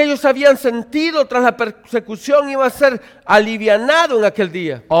dolor que ellos habían sentido tras la persecución iba a ser alivianado en aquel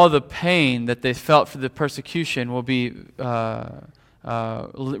día. All the pain that they felt for the persecution will be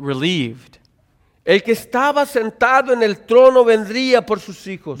relieved. El que estaba sentado en el trono vendría por sus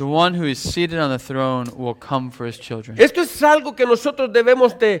hijos. The one who is seated on the throne will come for his children. Esto es algo que nosotros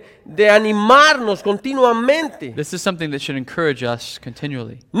debemos de animarnos continuamente. This is something that should encourage us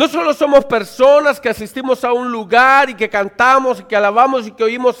continually. No solo somos personas que asistimos a un lugar y que cantamos y que alabamos y que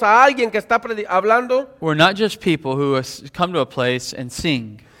oímos a alguien que está hablando, We're not just people who come to a place and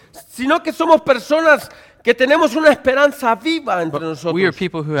sing. sino que somos personas que tenemos una esperanza viva entre We are nosotros.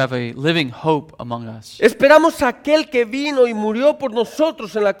 people who have a living hope among us. Esperamos a aquel que vino y murió por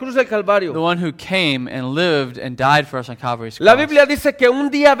nosotros en la cruz del The Calvario. one who came and lived and died for us on Calvary's La cross. Biblia dice que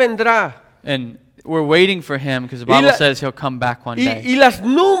un día vendrá And we're waiting for him because the Y Bible la- says he'll come back one day. y las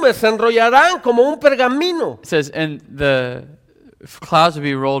nubes se enrollarán como un pergamino. It says, and the clouds will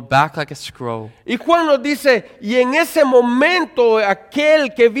be rolled back like a scroll. Y Juan nos dice, y en ese momento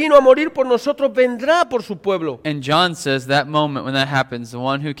aquel que vino a morir por nosotros vendrá por su pueblo. And John says that moment when that happens, the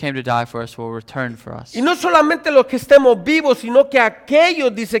one who came to die for us will return for us. Y no solamente los que estemos vivos, sino que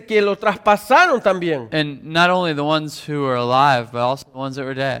aquellos, dice, que lo traspasaron también. And not only the ones who are alive, but also the ones that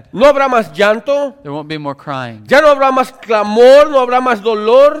were dead. No habrá más llanto, There won't be more crying. ya no habrá más clamor, no habrá más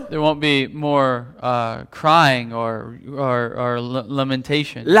dolor. There won't be more crying or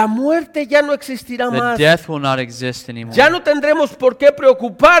lamentation. La muerte ya no existirá The más. death will not exist anymore. Ya no tendremos por qué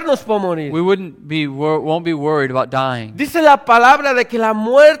preocuparnos por morir. We won't be worried about dying. Dice la palabra de que la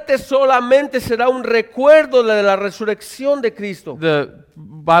muerte solamente será un recuerdo de la resurrección de Cristo. The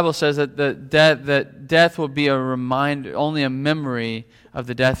Bible says that death will be a reminder, only a memory of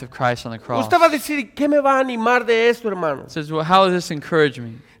the death of Christ on the cross. Usted va a decir, ¿qué me va a animar de esto, hermano? It says, well, how does this encourage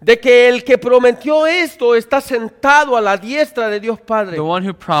me? De que el que prometió esto está sentado a la diestra de Dios Padre. The one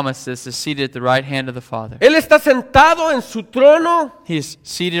who promised this is seated at the right hand of the Father. Él está sentado en su trono He is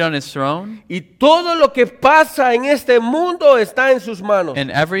seated on his throne, y todo lo que pasa en este mundo está en sus manos.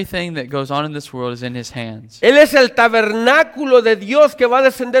 and everything that goes on in this world is in his hands. Él es el tabernáculo de Dios que va a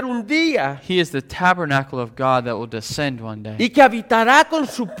descender un día He is the tabernacle of God that will descend one day. y que habitará con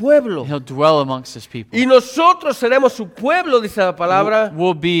su pueblo. He'll dwell amongst his people. Y nosotros seremos su pueblo, dice la palabra.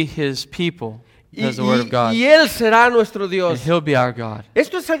 We'll be his people, says the word of God. Y Él será nuestro And Dios. he'll be our God.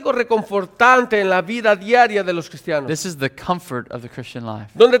 Esto es algo reconfortante en la vida diaria de los cristianos. This is the comfort of the Christian life.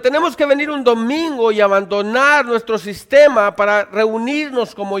 Donde tenemos que venir un domingo y abandonar nuestro sistema para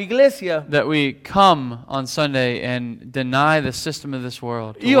reunirnos como iglesia That we come on Sunday and deny the system of this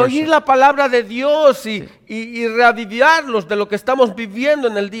world. To y oír worship. la palabra de Dios y reavivarlos de lo que estamos viviendo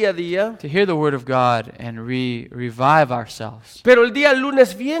en el día a día. To hear the word of God and revive ourselves. Pero el día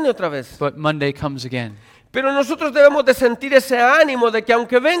lunes viene otra vez. But Monday comes again. Pero nosotros debemos de sentir ese ánimo de que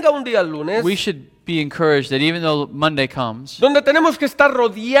aunque venga un día el lunes, We should be encouraged that even though Monday comes, donde tenemos que estar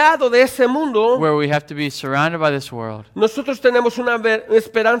rodeados de ese mundo, where we have to be surrounded by this world, nosotros tenemos una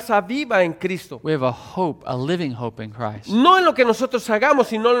esperanza viva en Cristo. we have a hope, a living hope in Christ. No en lo que nosotros hagamos,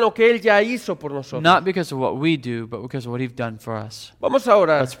 sino en lo que Él ya hizo por nosotros. Not because of what we do, but because of what He's done for us. Vamos a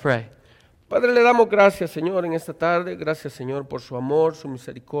orar. Let's pray. Padre, le damos gracias, Señor, en esta tarde. Gracias, Señor, por su amor, su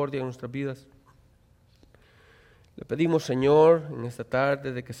misericordia en nuestras vidas. Le pedimos, Señor, en esta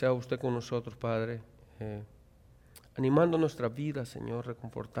tarde de que sea usted con nosotros, Padre, animando nuestra vida, Señor,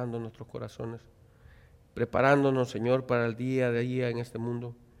 reconfortando nuestros corazones, preparándonos, Señor, para el día a día en este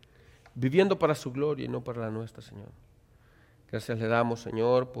mundo, viviendo para su gloria y no para la nuestra, Señor. Gracias le damos,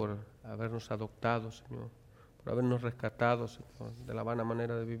 Señor, por habernos adoptado, Señor, por habernos rescatado, Señor, de la vana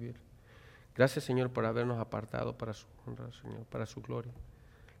manera de vivir. Gracias, Señor, por habernos apartado para su honra, Señor, para su gloria.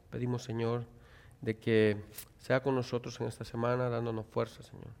 Pedimos, Señor, de que sea con nosotros en esta semana, dándonos fuerza,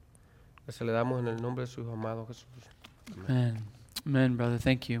 Señor. Gracias le damos en el nombre de su Hijo amado Jesús. Amen. Amen, brother.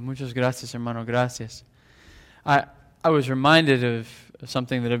 Thank you. Muchas gracias, hermano. Gracias. I was reminded of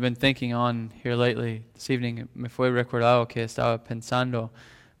something that I've been thinking on here lately. This evening me fue recordado que estaba pensando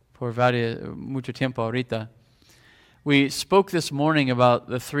por mucho tiempo ahorita. We spoke this morning about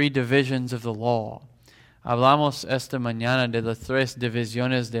the three divisions of the law. Hablamos esta mañana de las tres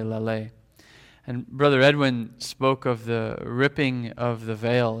divisiones de la ley. And Brother Edwin spoke of the ripping of the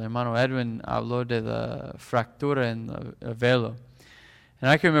veil. Hermano Edwin habló de la fractura en el velo. And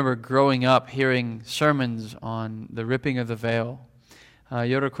I can remember growing up hearing sermons on the ripping of the veil.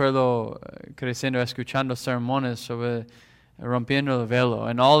 Yo recuerdo creciendo escuchando sermones sobre rompiendo el velo,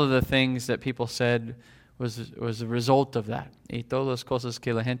 and all of the things that people said was a result of that. Y todas las cosas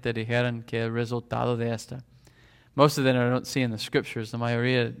que la gente dijeron que el resultado de esta. Most of them I don't see in the scriptures. La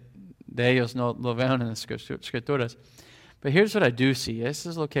mayoría de ellos no lo veo en las escrituras. But here's what I do see. Eso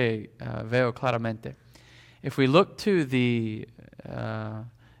es lo que veo claramente. If we look to the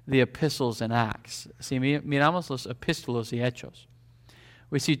epistles and Acts, si miramos los epístolos y hechos,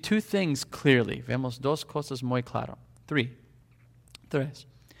 we see two things clearly. Vemos dos cosas muy claro. Tres.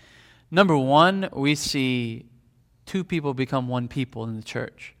 Number one, we see two people become one people in the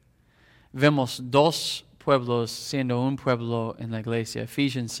church. Vemos dos pueblos siendo un pueblo en la iglesia.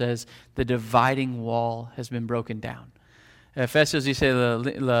 Ephesians says the dividing wall has been broken down. Efesios dice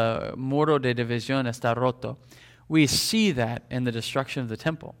el muro de división está roto. We see that in the destruction of the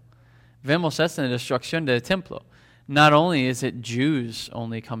temple. Vemos esto en la destrucción del templo. Not only is it Jews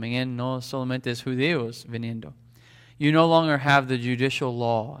only coming in, no solamente es judíos viniendo. You no longer have the judicial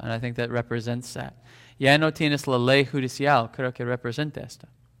law, and I think that represents that. Ya no tienes la ley judicial, creo que representa esta.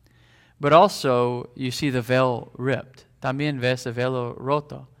 But also, you see the veil ripped. También ves el velo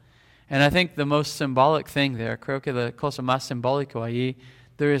roto. And I think the most symbolic thing there, creo que la cosa más simbólica allí,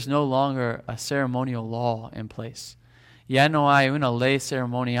 there is no longer a ceremonial law in place. Ya no hay una ley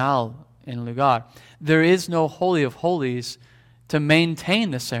ceremonial en lugar. There is no Holy of Holies to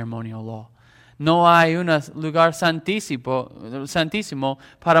maintain the ceremonial law. No hay un lugar santísimo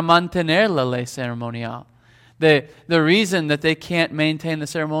para mantener la ley ceremonial. The reason that they can't maintain the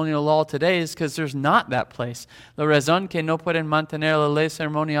ceremonial law today is because there's not that place. La razón que no pueden mantener la ley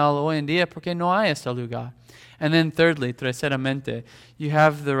ceremonial hoy en día porque no hay este lugar. And then thirdly, terceramente, you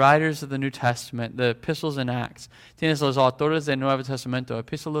have the writers of the New Testament, the epistles and Acts. Tienes los autores del Nuevo Testamento,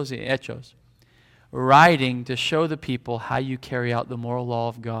 epístolos y hechos, writing to show the people how you carry out the moral law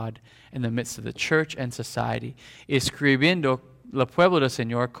of God in the midst of the church and society. Escribiendo el pueblo del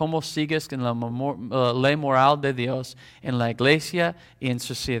Señor, cómo sigues en la ley moral de Dios en la iglesia y en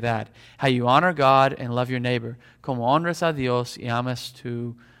sociedad. How you honor God and love your neighbor. Como honras a Dios y amas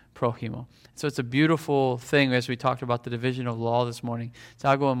tu prójimo. So it's a beautiful thing as we talked about the division of law this morning. Es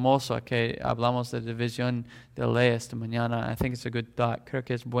algo hermoso que hablamos de división de ley esta mañana. I think it's a good thought. Creo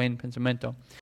que es buen pensamiento.